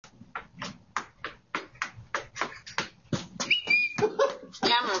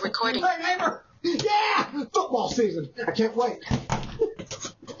recording. Hey, neighbor! Yeah! Football season. I can't wait.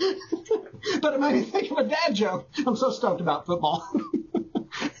 But it made me think of a dad joke. I'm so stoked about football.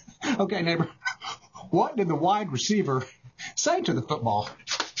 Okay, neighbor. What did the wide receiver say to the football?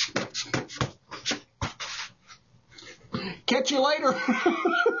 Catch you later.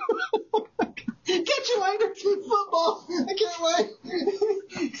 Catch you later. Football. I can't wait.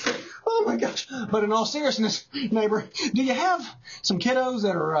 Oh my gosh. But in all seriousness, neighbor, do you have some kiddos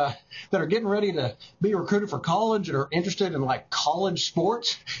that are getting ready to be recruited for college and are interested in like college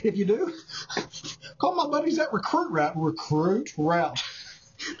sports? If you do, call my buddies at Recruit Route.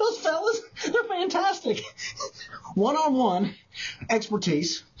 Those fellas, they're fantastic. One-on-one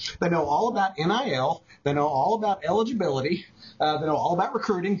expertise. They know all about NIL. They know all about eligibility. They know all about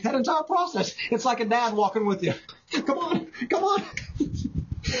recruiting. That entire process. It's like a dad walking with you. Come on.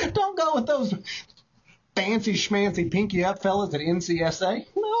 Don't go with those fancy schmancy pinky up fellas at NCSA.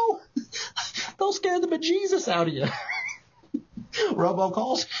 No. They'll scare the bejesus out of you.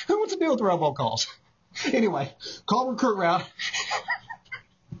 Robocalls? Who wants to deal with robocalls? Anyway, call Recruit Route.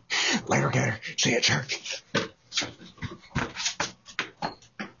 Later, Gator. See you at church.